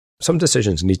some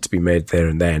decisions need to be made there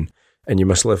and then, and you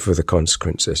must live with the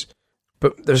consequences.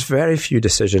 But there's very few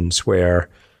decisions where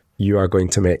you are going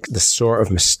to make the sort of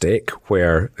mistake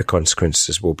where the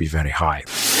consequences will be very high.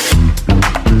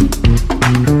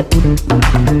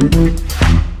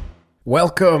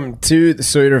 Welcome to the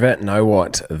So You're a Vet Now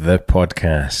What, the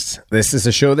podcast. This is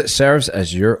a show that serves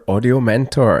as your audio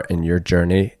mentor in your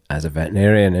journey as a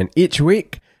veterinarian. And each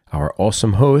week, our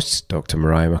awesome host, Dr.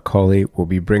 Moriah McCauley, will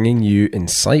be bringing you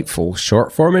insightful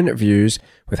short-form interviews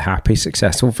with happy,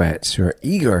 successful vets who are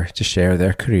eager to share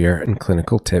their career and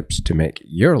clinical tips to make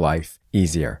your life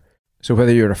easier. So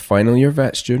whether you're a final year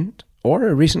vet student or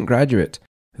a recent graduate,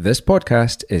 this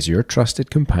podcast is your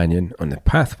trusted companion on the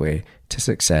pathway to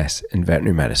success in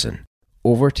veterinary medicine.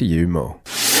 Over to you, Mo.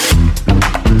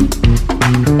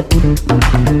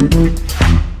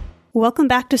 Welcome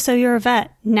back to So You're a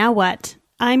Vet, Now What?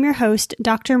 I'm your host,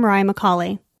 Dr. Moriah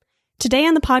McCauley. Today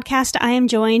on the podcast, I am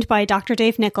joined by Dr.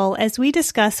 Dave Nicol as we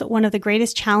discuss one of the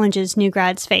greatest challenges new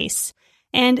grads face.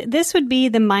 And this would be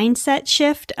the mindset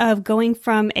shift of going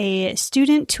from a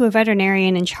student to a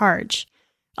veterinarian in charge.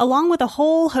 Along with a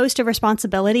whole host of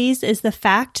responsibilities is the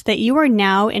fact that you are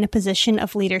now in a position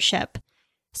of leadership.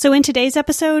 So in today's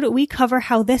episode, we cover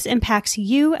how this impacts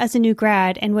you as a new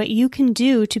grad and what you can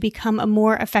do to become a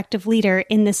more effective leader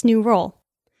in this new role.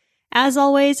 As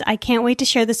always, I can't wait to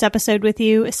share this episode with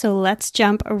you, so let's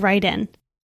jump right in.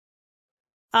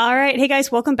 All right. Hey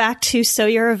guys, welcome back to So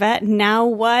You're a Vet, Now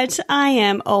What? I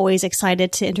am always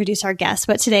excited to introduce our guest,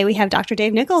 but today we have Dr.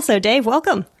 Dave Nicol. So Dave,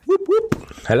 welcome. Whoop,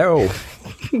 whoop. Hello.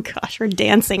 Gosh, we're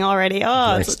dancing already.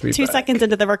 Oh, nice 2 seconds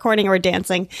into the recording, we're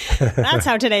dancing. That's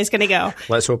how today's going to go.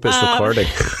 Let's hope it's recording.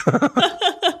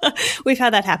 We've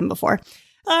had that happen before.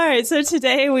 All right, so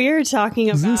today we are talking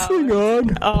about... Is this thing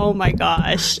on? Oh my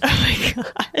gosh.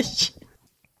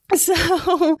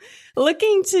 So,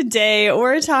 looking today,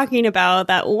 we're talking about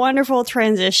that wonderful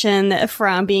transition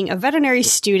from being a veterinary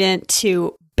student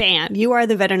to, bam, you are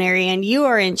the veterinarian, you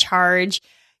are in charge,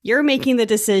 you're making the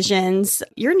decisions,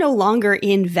 you're no longer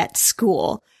in vet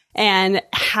school. And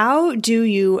how do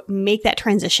you make that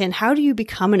transition? How do you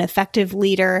become an effective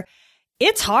leader?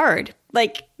 It's hard.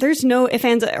 Like, there's no ifs,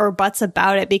 ands, or buts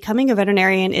about it. Becoming a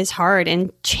veterinarian is hard, and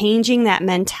changing that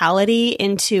mentality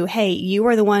into, hey, you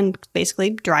are the one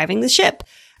basically driving the ship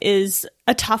is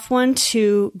a tough one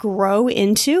to grow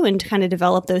into and to kind of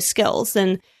develop those skills.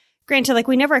 And granted, like,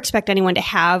 we never expect anyone to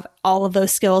have all of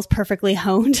those skills perfectly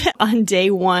honed on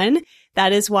day one.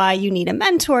 That is why you need a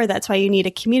mentor. That's why you need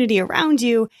a community around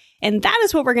you. And that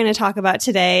is what we're going to talk about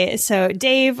today. So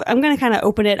Dave, I'm going to kind of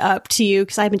open it up to you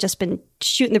because I've just been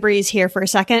shooting the breeze here for a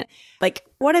second. Like,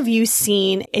 what have you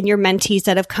seen in your mentees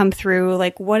that have come through?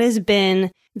 Like, what has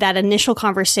been that initial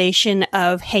conversation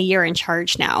of, hey, you're in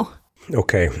charge now?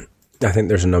 Okay. I think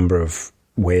there's a number of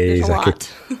ways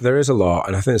there is a lot.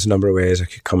 And I think there's a number of ways I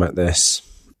could come at this.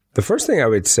 The first thing I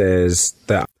would say is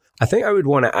that I think I would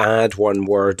want to add one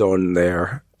word on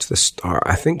there to the start.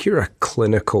 I think you're a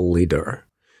clinical leader.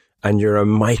 And you're a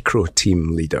micro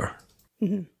team leader.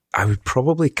 Mm-hmm. I would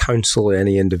probably counsel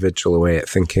any individual away at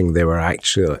thinking they were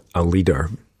actually a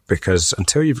leader, because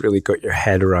until you've really got your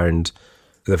head around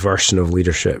the version of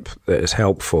leadership that is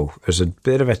helpful, there's a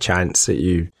bit of a chance that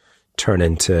you turn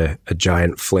into a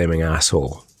giant flaming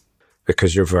asshole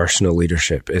because your version of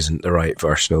leadership isn't the right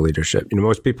version of leadership. You know,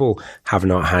 most people have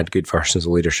not had good versions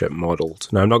of leadership modeled.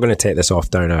 Now, I'm not going to take this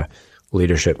off down a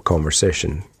leadership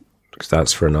conversation, because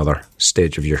that's for another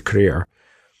stage of your career.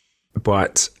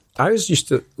 But I was used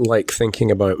to like thinking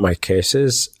about my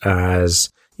cases as,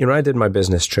 you know, I did my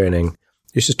business training,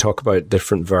 used to talk about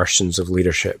different versions of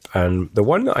leadership. And the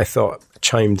one that I thought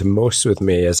chimed most with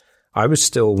me is I was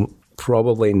still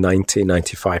probably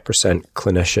 95%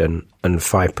 clinician and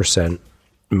 5%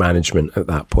 management at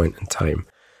that point in time,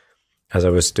 as I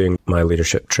was doing my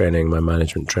leadership training, my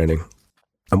management training.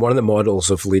 And one of the models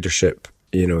of leadership,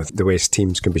 you know, the ways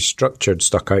teams can be structured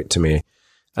stuck out to me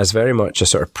as very much a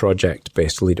sort of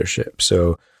project-based leadership.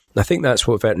 So I think that's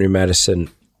what veterinary medicine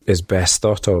is best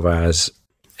thought of as,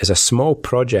 is a small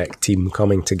project team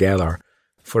coming together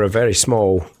for a very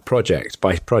small project.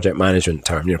 By project management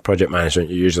term, you know, project management,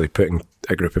 you're usually putting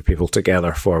a group of people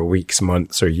together for weeks,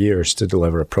 months, or years to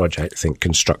deliver a project. Think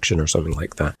construction or something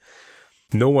like that.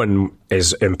 No one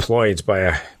is employed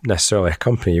by necessarily a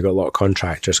company. You've got a lot of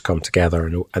contractors come together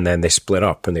and then they split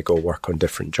up and they go work on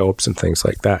different jobs and things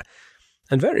like that.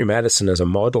 And veterinary medicine as a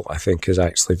model, I think, is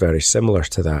actually very similar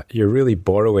to that. You're really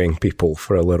borrowing people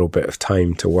for a little bit of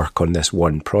time to work on this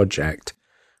one project.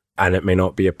 And it may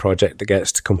not be a project that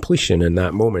gets to completion in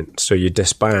that moment. So you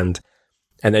disband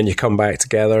and then you come back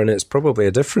together and it's probably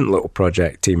a different little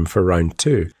project team for round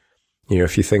two.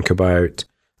 If you think about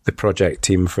the project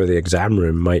team for the exam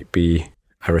room might be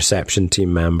a reception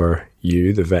team member,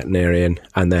 you, the veterinarian,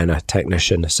 and then a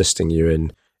technician assisting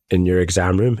you in your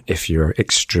exam room, if you're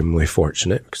extremely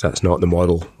fortunate, because that's not the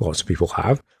model lots of people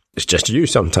have. It's just you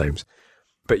sometimes.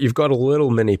 But you've got a little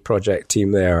mini project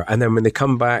team there. And then when they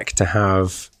come back to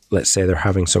have, let's say they're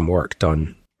having some work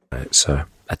done, it's a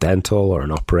dental or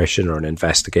an operation or an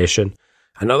investigation,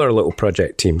 another little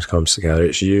project team comes together.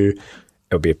 It's you.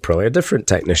 It'll be probably a different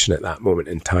technician at that moment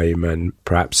in time, and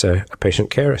perhaps a patient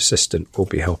care assistant will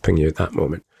be helping you at that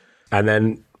moment. And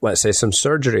then let's say some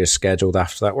surgery is scheduled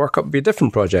after that workup, it'll be a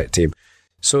different project team.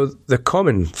 So the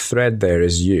common thread there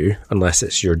is you, unless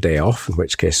it's your day off, in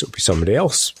which case it'll be somebody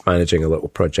else managing a little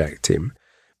project team.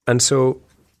 And so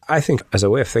I think as a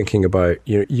way of thinking about,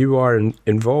 you are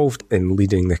involved in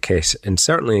leading the case and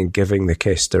certainly in giving the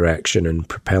case direction and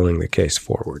propelling the case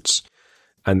forwards.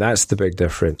 And that's the big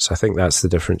difference. I think that's the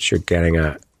difference you're getting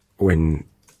at when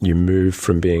you move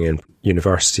from being in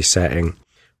university setting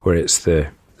where it's the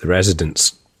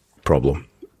resident's problem,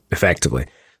 effectively.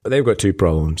 But they've got two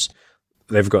problems.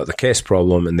 They've got the case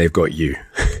problem and they've got you.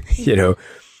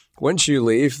 Once you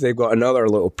leave, they've got another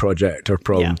little project or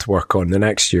problem to work on the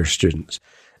next year's students.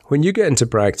 When you get into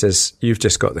practice, you've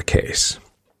just got the case,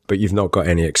 but you've not got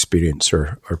any experience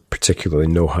or particularly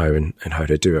know-how in how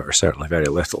to do it, or certainly very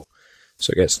little.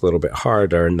 So it gets a little bit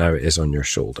harder, and now it is on your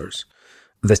shoulders.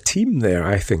 The team there,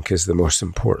 I think, is the most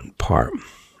important part.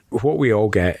 What we all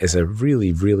get is a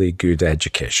really, really good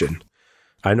education.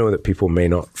 I know that people may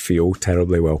not feel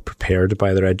terribly well prepared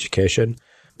by their education,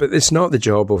 but it's not the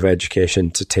job of education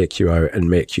to take you out and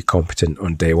make you competent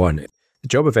on day one. The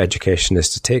job of education is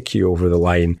to take you over the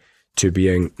line to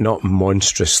being not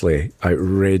monstrously,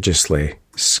 outrageously,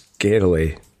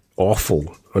 scarily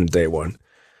awful on day one.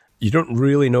 You don't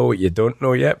really know what you don't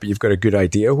know yet, but you've got a good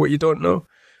idea of what you don't know.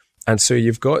 And so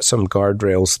you've got some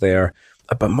guardrails there.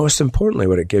 But most importantly,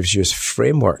 what it gives you is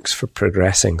frameworks for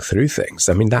progressing through things.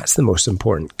 I mean, that's the most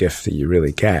important gift that you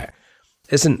really get.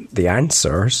 Isn't the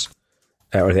answers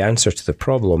or the answer to the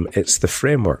problem, it's the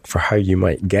framework for how you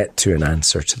might get to an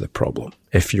answer to the problem.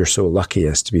 If you're so lucky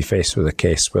as to be faced with a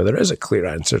case where there is a clear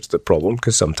answer to the problem,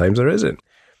 because sometimes there isn't,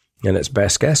 and it's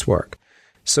best guesswork.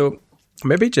 So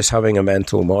maybe just having a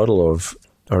mental model of,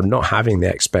 or not having the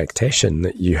expectation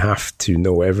that you have to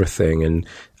know everything. And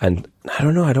I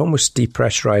don't know, I'd almost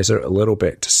depressurize it a little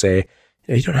bit to say,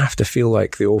 you don't have to feel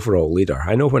like the overall leader.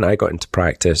 I know when I got into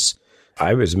practice,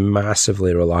 I was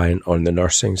massively reliant on the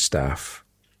nursing staff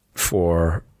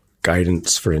for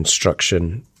guidance, for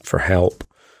instruction, for help.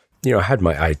 I had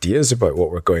my ideas about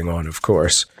what were going on, of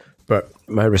course, but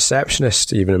my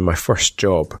receptionist, even in my first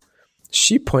job,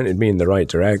 she pointed me in the right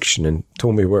direction and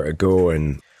told me where to go.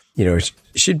 And,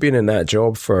 she'd been in that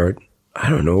job for,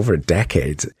 over a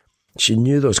decade. She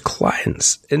knew those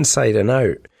clients inside and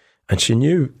out. And she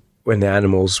knew when the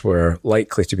animals were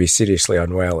likely to be seriously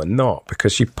unwell and not,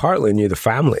 because she partly knew the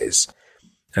families.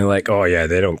 And oh yeah,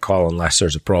 they don't call unless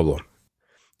there's a problem.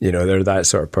 They're that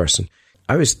sort of person.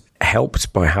 I was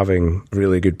helped by having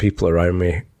really good people around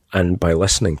me and by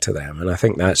listening to them. And I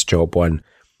think that's job one.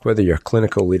 Whether you're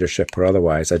clinical leadership or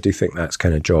otherwise, I do think that's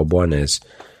kind of job one is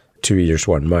 2 ears,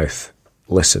 1 mouth.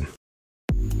 Listen.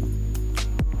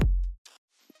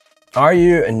 Are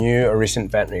you a new or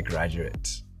recent veterinary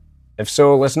graduate? If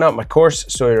so, listen up. My course,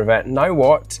 So You're a Vet Now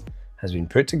What, has been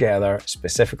put together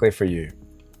specifically for you.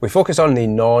 We focus on the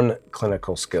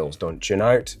non-clinical skills. Don't tune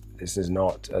out. This is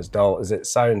not as dull as it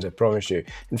sounds, I promise you.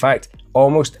 In fact,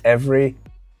 almost every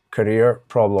career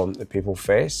problem that people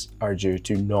face are due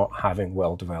to not having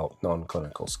well-developed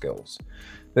non-clinical skills.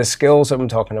 The skills that I'm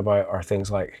talking about are things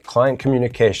like client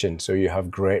communication, so you have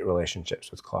great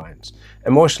relationships with clients.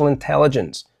 Emotional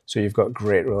intelligence, so you've got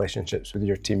great relationships with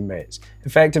your teammates.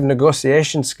 Effective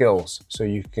negotiation skills, so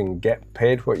you can get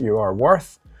paid what you are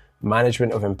worth.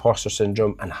 Management of imposter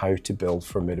syndrome, and how to build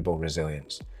formidable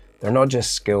resilience. They're not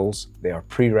just skills, they are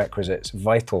prerequisites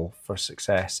vital for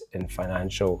success in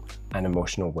financial and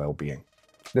emotional well-being.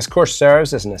 This course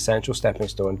serves as an essential stepping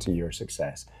stone to your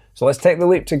success. So let's take the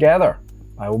leap together.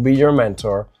 I will be your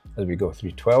mentor as we go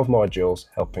through 12 modules,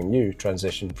 helping you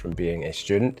transition from being a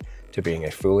student to being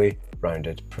a fully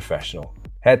rounded professional.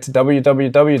 Head to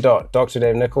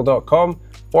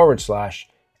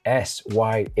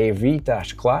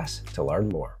www.drdavenicol.com/SYAV-class to learn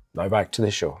more. Now back to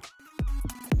the show.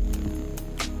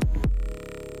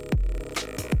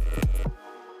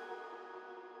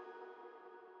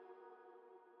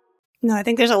 No, I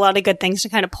think there's a lot of good things to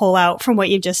kind of pull out from what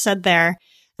you just said there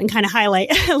and kind of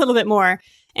highlight a little bit more.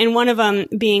 And one of them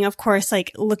being, of course,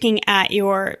 looking at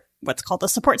your, what's called the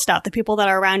support staff, the people that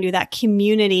are around you, that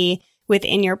community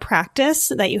within your practice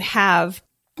that you have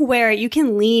where you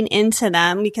can lean into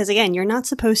them, because again, you're not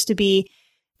supposed to be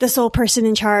the sole person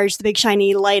in charge, the big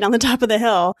shiny light on the top of the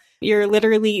hill. You're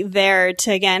literally there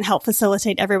to, again, help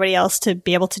facilitate everybody else to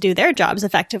be able to do their jobs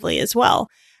effectively as well.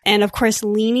 And of course,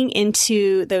 leaning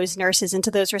into those nurses,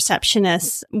 into those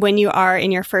receptionists when you are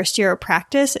in your first year of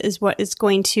practice is what is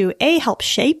going to, help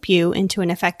shape you into an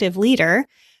effective leader,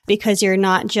 because you're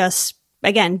not just,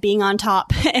 again, being on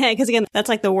top, because again, that's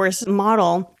like the worst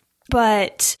model.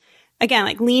 But again,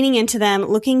 like leaning into them,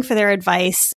 looking for their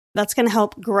advice, that's going to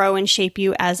help grow and shape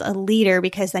you as a leader,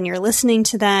 because then you're listening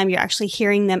to them, you're actually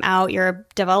hearing them out, you're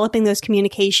developing those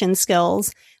communication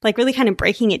skills, like really kind of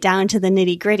breaking it down to the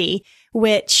nitty gritty,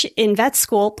 which in vet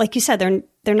school, like you said,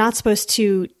 they're not supposed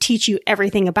to teach you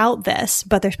everything about this,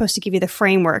 but they're supposed to give you the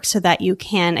framework so that you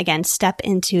can, again, step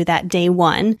into that day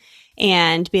one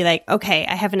and be like, okay,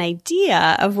 I have an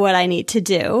idea of what I need to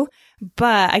do.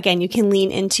 But again, you can lean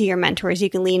into your mentors, you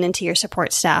can lean into your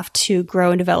support staff to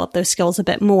grow and develop those skills a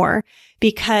bit more,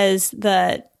 because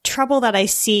the trouble that I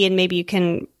see, and maybe you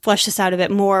can flesh this out a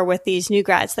bit more with these new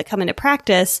grads that come into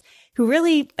practice, who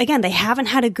really, again, they haven't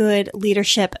had a good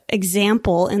leadership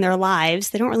example in their lives.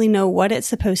 They don't really know what it's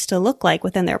supposed to look like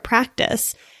within their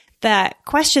practice. That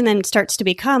question then starts to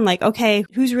become like, okay,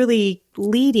 who's really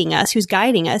leading us? Who's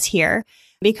guiding us here?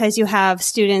 Because you have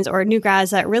students or new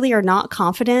grads that really are not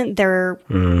confident. They're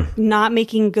not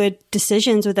making good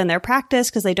decisions within their practice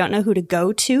because they don't know who to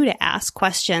go to ask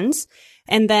questions.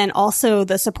 And then also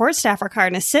the support staff are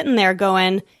kind of sitting there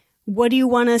going, what do you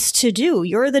want us to do?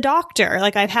 You're the doctor.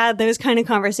 Like I've had those kind of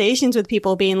conversations with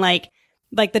people being like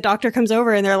the doctor comes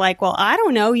over and they're like, well, I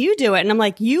don't know, you do it. And I'm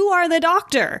like, you are the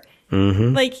doctor.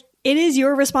 Mm-hmm. Like, it is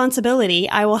your responsibility.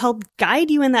 I will help guide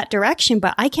you in that direction,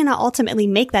 but I cannot ultimately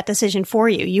make that decision for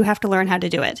you. You have to learn how to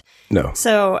do it. No.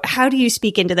 So how do you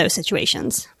speak into those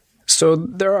situations? So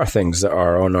there are things that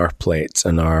are on our plates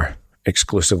and are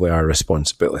exclusively our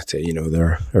responsibility. You know,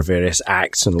 there are various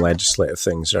acts and legislative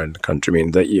things around the country. I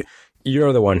mean, that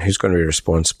you're the one who's going to be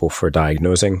responsible for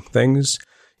diagnosing things.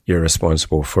 You're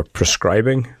responsible for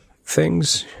prescribing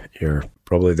things. You're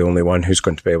probably the only one who's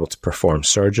going to be able to perform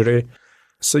surgery.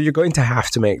 So you're going to have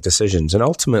to make decisions. And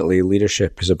ultimately,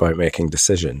 leadership is about making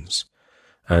decisions.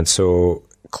 And so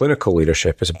clinical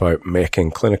leadership is about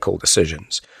making clinical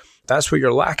decisions. That's what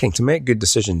you're lacking. To make good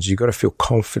decisions, you've got to feel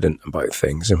confident about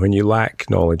things. And when you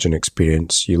lack knowledge and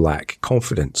experience, you lack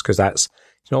confidence, because that's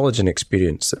knowledge and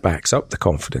experience that backs up the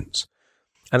confidence.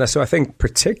 And so I think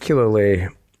particularly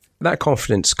that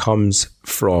confidence comes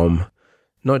from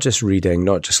not just reading,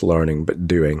 not just learning, but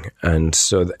doing. And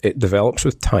so it develops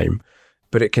with time.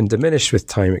 But it can diminish with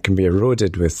time. It can be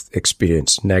eroded with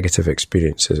experience, negative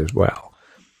experiences as well.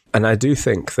 And I do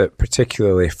think that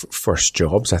particularly for first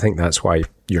jobs, I think that's why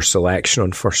your selection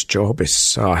on first job is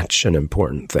such an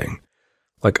important thing.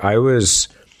 Like it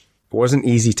wasn't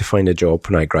easy to find a job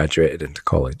when I graduated into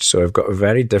college. So I've got a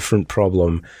very different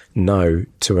problem now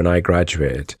to when I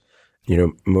graduated. You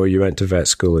know, Mo, you went to vet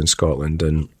school in Scotland,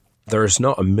 and there's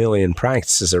not a million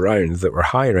practices around that were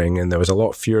hiring, and there was a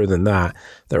lot fewer than that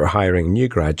were hiring new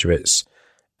graduates.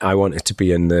 I wanted to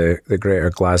be in the greater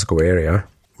Glasgow area.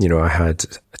 You know, I had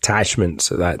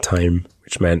attachments at that time,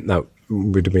 which meant that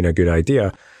would have been a good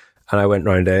idea. And I went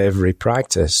round to every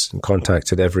practice and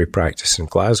contacted every practice in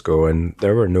Glasgow, and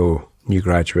there were no new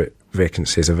graduate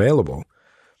vacancies available.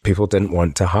 People didn't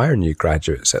want to hire new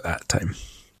graduates at that time.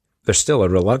 There's still a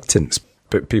reluctance,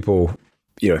 but people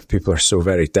are so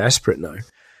very desperate now.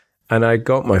 And I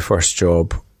got my first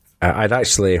job. I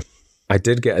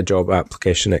did get a job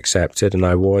application accepted, and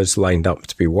I was lined up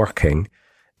to be working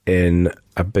in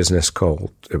a business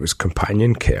it was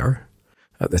Companion Care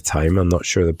at the time. I'm not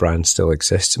sure the brand still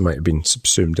exists. It might have been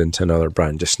subsumed into another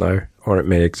brand just now, or it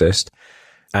may exist.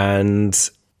 And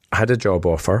I had a job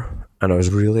offer, and I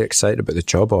was really excited about the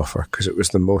job offer because it was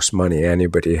the most money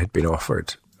anybody had been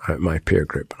offered out of my peer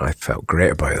group. And I felt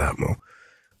great about that, Mo.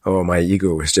 Oh, my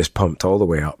ego was just pumped all the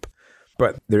way up.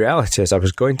 But the reality is I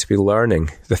was going to be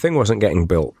learning. The thing wasn't getting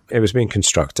built. It was being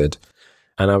constructed.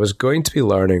 And I was going to be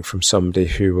learning from somebody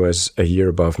who was a year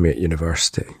above me at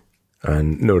university.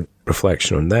 And no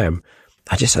reflection on them.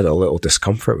 I just had a little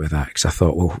discomfort with that because I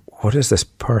thought, well, what is this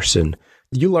person?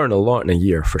 You learn a lot in a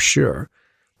year for sure.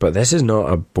 But this is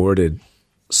not a boarded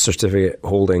certificate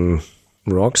holding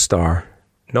rock star.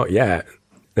 Not yet.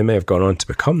 They may have gone on to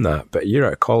become that, but a year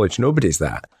out of college, nobody's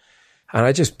that. And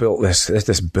I just built this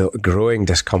growing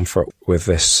discomfort with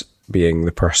this being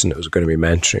the person that was going to be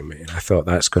mentoring me. And I thought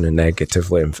that's going to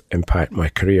negatively impact my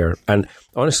career. And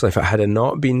honestly, if it had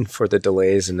not been for the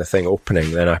delays in the thing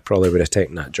opening, then I probably would have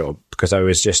taken that job because I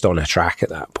was just on a track at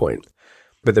that point.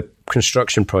 But the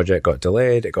construction project got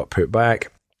delayed, it got put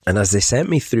back. And as they sent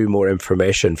me through more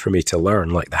information for me to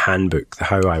learn, like the handbook,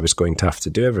 how I was going to have to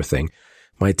do everything,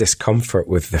 my discomfort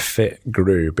with the fit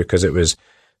grew because it was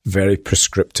very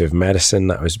prescriptive medicine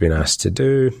that I was being asked to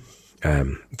do,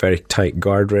 very tight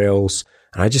guardrails.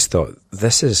 And I just thought,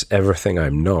 this is everything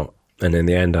I'm not. And in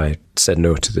the end, I said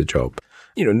no to the job.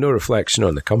 No reflection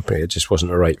on the company. It just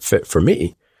wasn't a right fit for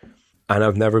me. And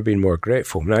I've never been more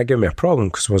grateful. Now, it gave me a problem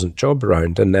because there wasn't a job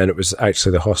around. And then it was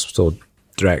actually the hospital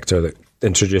director that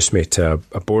introduced me to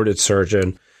a boarded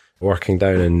surgeon working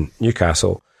down in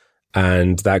Newcastle.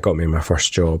 And that got me my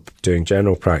first job doing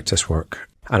general practice work.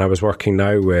 And I was working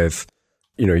now with,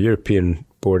 European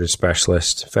boarded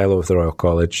specialist, fellow of the Royal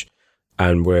College,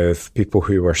 and with people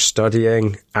who were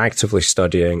studying, actively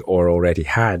studying, or already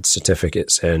had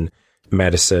certificates in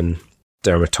medicine,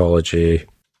 dermatology,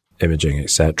 imaging,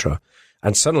 etc.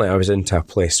 And suddenly I was into a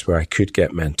place where I could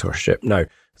get mentorship. Now,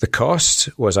 the cost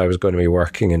was I was going to be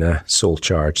working in a sole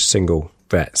charge, single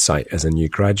vet site as a new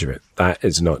graduate. That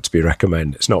is not to be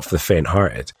recommended. It's not for the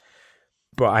faint-hearted.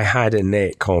 But I had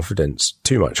innate confidence,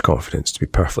 too much confidence, to be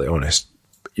perfectly honest.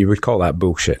 You would call that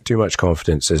bullshit. Too much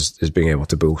confidence is being able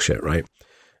to bullshit, right?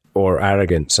 Or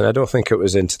arrogance. And I don't think it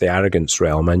was into the arrogance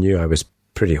realm. I knew I was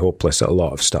pretty hopeless at a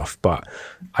lot of stuff, but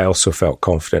I also felt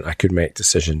confident I could make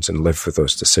decisions and live with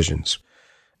those decisions.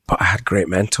 But I had great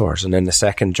mentors. And then the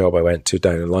second job I went to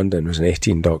down in London was an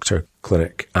 18-doctor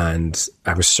clinic. And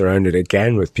I was surrounded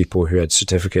again with people who had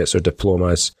certificates or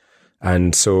diplomas.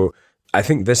 And so I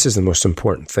think this is the most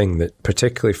important thing, that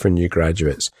particularly for new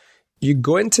graduates, you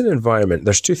go into an environment,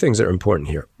 there's two things that are important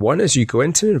here. One is you go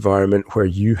into an environment where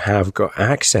you have got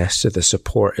access to the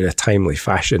support in a timely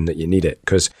fashion that you need it,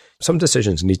 because some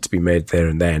decisions need to be made there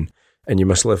and then, and you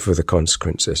must live with the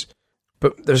consequences.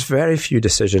 But there's very few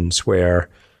decisions where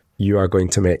you are going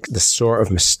to make the sort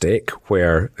of mistake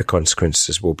where the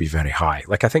consequences will be very high.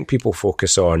 Like, I think people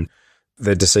focus on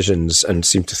the decisions and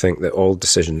seem to think that all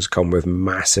decisions come with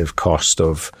massive cost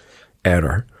of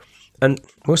error. And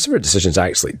most of our decisions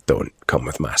actually don't come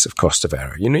with massive cost of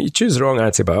error. You choose the wrong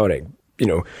antibiotic,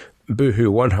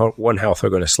 boo-hoo, One Health are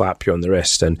going to slap you on the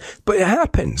wrist. But it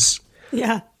happens.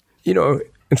 Yeah. In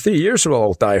 3 years we'll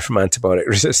all die from antibiotic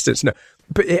resistance. No,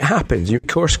 but it happens. You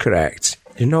course correct.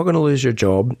 You're not going to lose your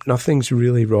job. Nothing's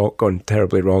really gone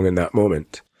terribly wrong in that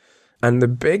moment. And the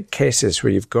big cases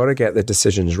where you've got to get the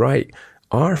decisions right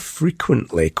are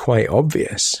frequently quite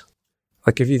obvious.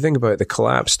 Like, if you think about the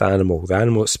collapsed animal, the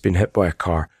animal that's been hit by a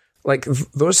car, like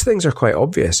those things are quite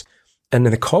obvious. And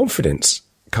then the confidence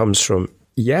comes from,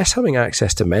 yes, having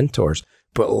access to mentors,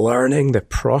 but learning the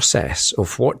process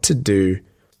of what to do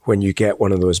when you get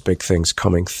one of those big things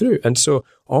coming through. And so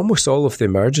almost all of the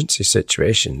emergency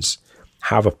situations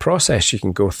have a process you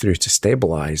can go through to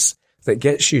stabilize that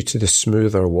gets you to the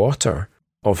smoother water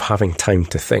of having time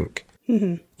to think.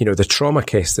 Mm-hmm. The trauma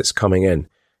case that's coming in,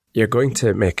 you're going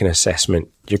to make an assessment.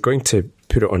 You're going to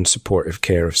put it on supportive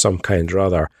care of some kind or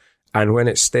other. And when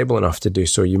it's stable enough to do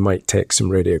so, you might take some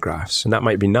radiographs. And that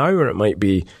might be now, or it might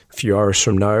be a few hours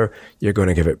from now. You're going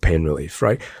to give it pain relief,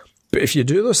 right? But if you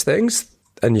do those things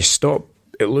and you stop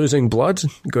it losing blood,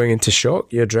 going into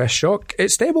shock, you address shock, it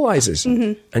stabilizes.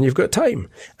 Mm-hmm. And you've got time.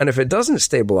 And if it doesn't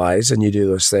stabilize and you do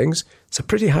those things, it's a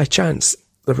pretty high chance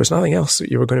there was nothing else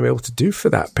that you were going to be able to do for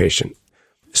that patient.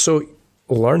 So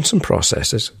learn some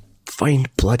processes.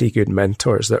 Find bloody good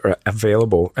mentors that are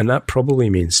available. And that probably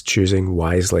means choosing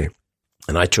wisely.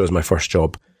 And I chose my first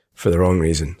job for the wrong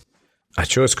reason. I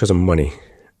chose because of money.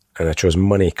 And I chose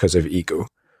money because of ego.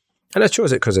 And I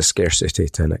chose it because of scarcity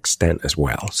to an extent as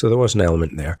well. So there was an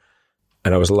element there.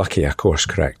 And I was lucky I course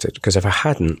corrected. Because if I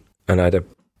hadn't, and I'd have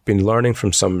been learning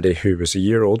from somebody who was a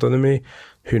year older than me,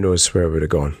 who knows where I would have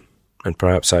gone. And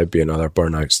perhaps I'd be another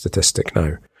burnout statistic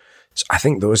now. So I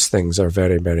think those things are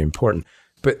very, very important.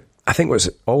 But I think what's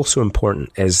also important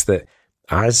is that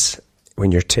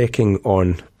when you're taking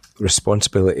on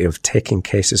responsibility of taking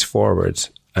cases forward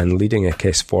and leading a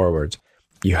case forward,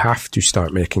 you have to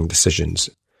start making decisions.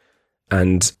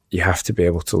 And you have to be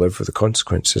able to live with the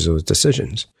consequences of those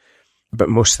decisions. But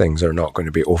most things are not going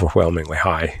to be overwhelmingly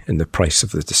high in the price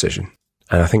of the decision.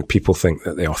 And I think people think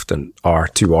that they often are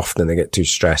too often. They get too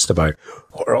stressed about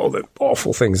what are all the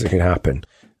awful things that can happen.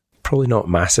 Probably not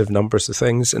massive numbers of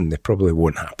things, and they probably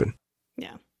won't happen.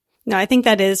 Yeah. No, I think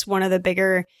that is one of the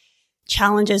bigger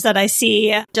challenges that I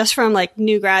see just from like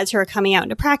new grads who are coming out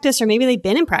into practice, or maybe they've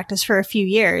been in practice for a few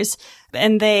years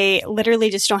and they literally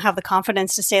just don't have the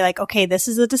confidence to say like, okay, this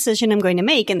is the decision I'm going to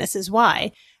make and this is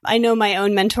why. I know my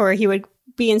own mentor, he would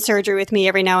be in surgery with me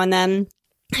every now and then.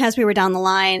 as we were down the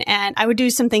line. And I would do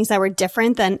some things that were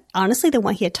different than, honestly, than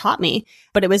what he had taught me.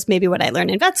 But it was maybe what I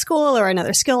learned in vet school or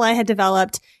another skill I had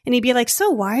developed. And he'd be like, so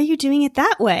why are you doing it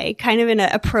that way? Kind of in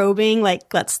a probing,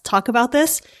 like, let's talk about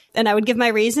this. And I would give my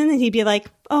reason and he'd be like,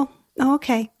 oh,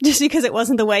 okay. Just because it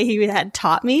wasn't the way he had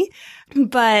taught me.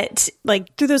 But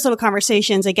like through those little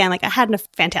conversations, again, like I had a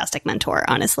fantastic mentor,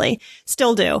 honestly,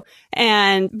 still do.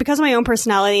 And because of my own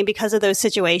personality and because of those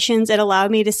situations, it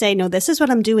allowed me to say, no, this is what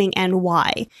I'm doing and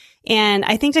why. And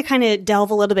I think to kind of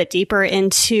delve a little bit deeper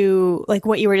into like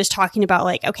what you were just talking about,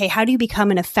 like, okay, how do you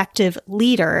become an effective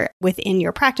leader within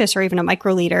your practice or even a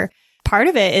micro leader? Part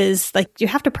of it is like you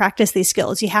have to practice these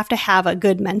skills. You have to have a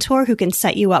good mentor who can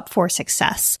set you up for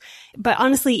success. But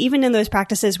honestly, even in those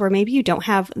practices where maybe you don't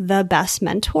have the best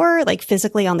mentor, like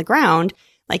physically on the ground,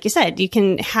 like you said, you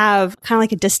can have kind of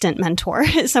like a distant mentor,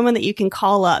 someone that you can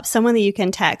call up, someone that you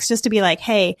can text just to be like,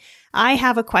 hey, I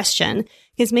have a question.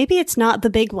 Because maybe it's not the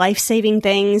big life-saving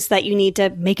things that you need to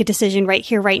make a decision right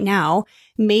here, right now.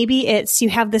 Maybe it's you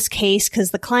have this case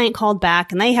because the client called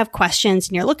back and they have questions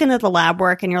and you're looking at the lab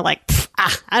work and you're like,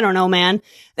 I don't know, man.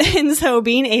 And so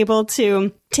being able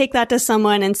to take that to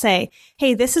someone and say,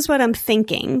 hey, this is what I'm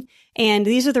thinking. And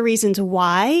these are the reasons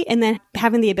why. And then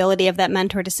having the ability of that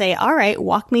mentor to say, all right,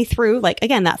 walk me through, like,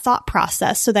 again, that thought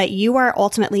process so that you are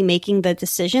ultimately making the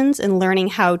decisions and learning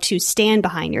how to stand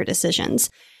behind your decisions.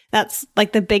 That's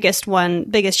like the biggest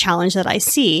challenge that I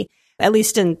see, at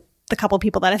least in the couple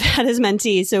people that I've had as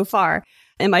mentees so far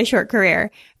in my short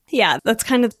career. Yeah, that's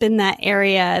kind of been that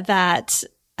area that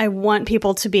I want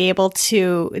people to be able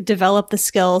to develop the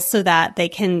skills so that they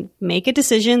can make a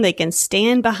decision, they can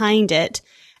stand behind it,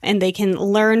 and they can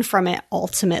learn from it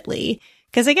ultimately.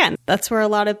 Because again, that's where a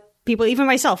lot of people, even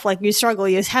myself, like you struggle,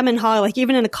 you hem and haw, like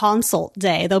even in a consult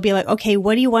day, they'll be like, okay,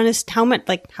 what do you want us, how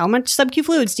much sub-Q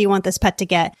fluids do you want this pet to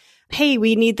get? Hey,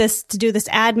 we need this to do this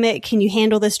admit. Can you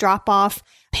handle this drop off?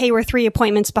 Hey, we're 3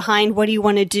 appointments behind. What do you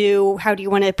want to do? How do you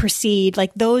want to proceed?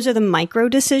 Like those are the micro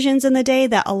decisions in the day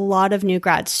that a lot of new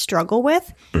grads struggle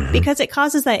with because it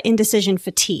causes that indecision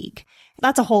fatigue.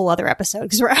 That's a whole other episode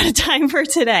because we're out of time for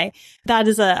today. That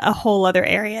is a whole other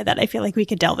area that I feel like we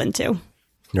could delve into.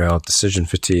 Well, decision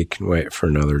fatigue can wait for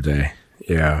another day.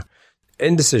 Yeah.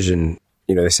 Indecision,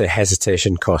 they say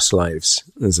hesitation costs lives.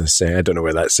 As I say, I don't know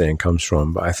where that saying comes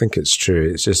from, but I think it's true.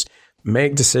 It's just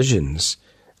make decisions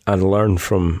and learn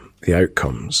from the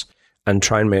outcomes and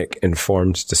try and make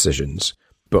informed decisions,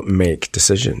 but make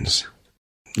decisions.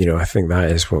 I think that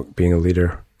is what being a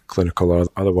leader, clinical or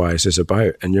otherwise, is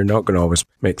about. And you're not going to always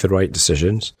make the right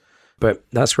decisions, but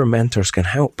that's where mentors can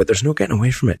help. But there's no getting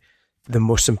away from it. The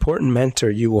most important mentor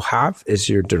you will have is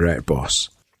your direct boss.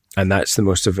 And that's the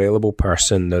most available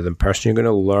person. They're the person you're going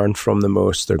to learn from the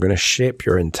most. They're going to shape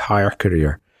your entire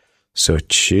career. So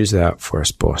choose that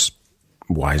first boss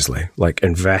wisely. Like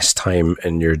invest time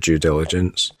in your due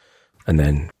diligence and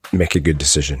then make a good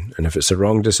decision. And if it's a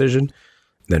wrong decision,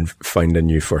 then find a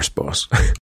new first boss.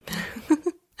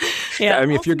 Yeah. I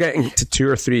mean, if you're getting to 2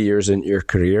 or 3 years into your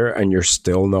career and you're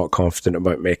still not confident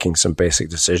about making some basic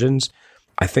decisions,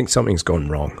 I think something's gone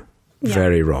wrong. Yeah.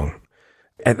 Very wrong.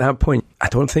 At that point, I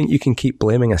don't think you can keep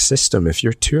blaming a system. If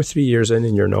you're 2 or 3 years in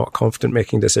and you're not confident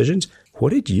making decisions, what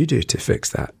did you do to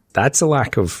fix that? That's a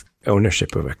lack of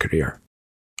ownership of a career.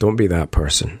 Don't be that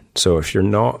person. So if you're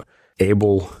not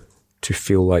able to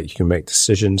feel like you can make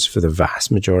decisions for the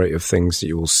vast majority of things that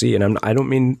you will see, and I don't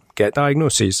mean get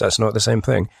diagnoses, that's not the same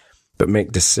thing, but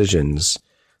make decisions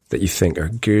that you think are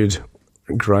good,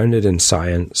 grounded in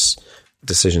science,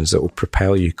 decisions that will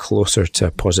propel you closer to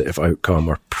a positive outcome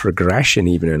or progression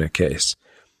even in a case,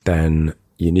 then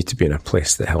you need to be in a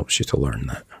place that helps you to learn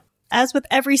that. As with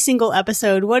every single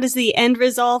episode, what is the end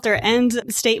result or end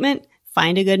statement?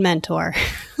 Find a good mentor.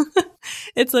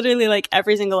 It's literally like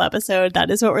every single episode.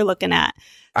 That is what we're looking at.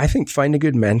 I think find a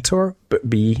good mentor, but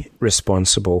be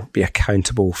responsible, be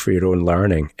accountable for your own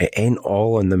learning. It ain't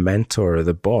all on the mentor or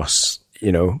the boss,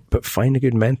 but find a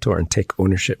good mentor and take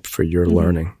ownership for your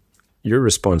learning. You're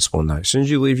responsible now. As soon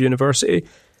as you leave university,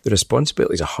 the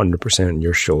responsibility is 100% on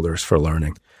your shoulders for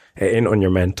learning. It ain't on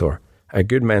your mentor. A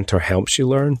good mentor helps you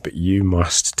learn, but you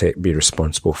must be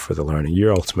responsible for the learning.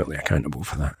 You're ultimately accountable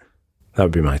for that. That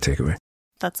would be my takeaway.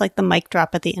 That's like the mic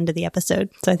drop at the end of the episode.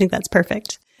 So I think that's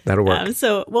perfect. That'll work.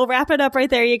 So we'll wrap it up right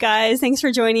there, you guys. Thanks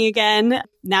for joining again.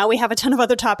 Now we have a ton of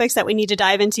other topics that we need to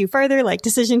dive into further, like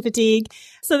decision fatigue.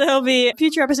 So there'll be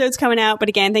future episodes coming out. But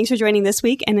again, thanks for joining this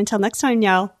week. And until next time,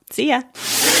 y'all, see ya.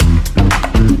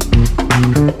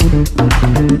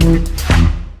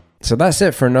 So that's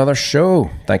it for another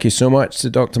show. Thank you so much to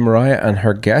Dr. Moriah and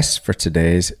her guests for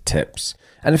today's tips.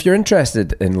 And if you're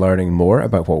interested in learning more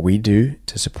about what we do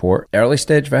to support early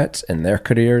stage vets in their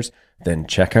careers, then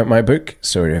check out my book,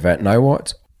 So You're a Vet Now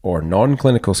What, or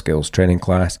non-clinical skills training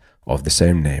class of the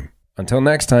same name. Until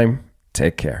next time,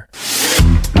 take care.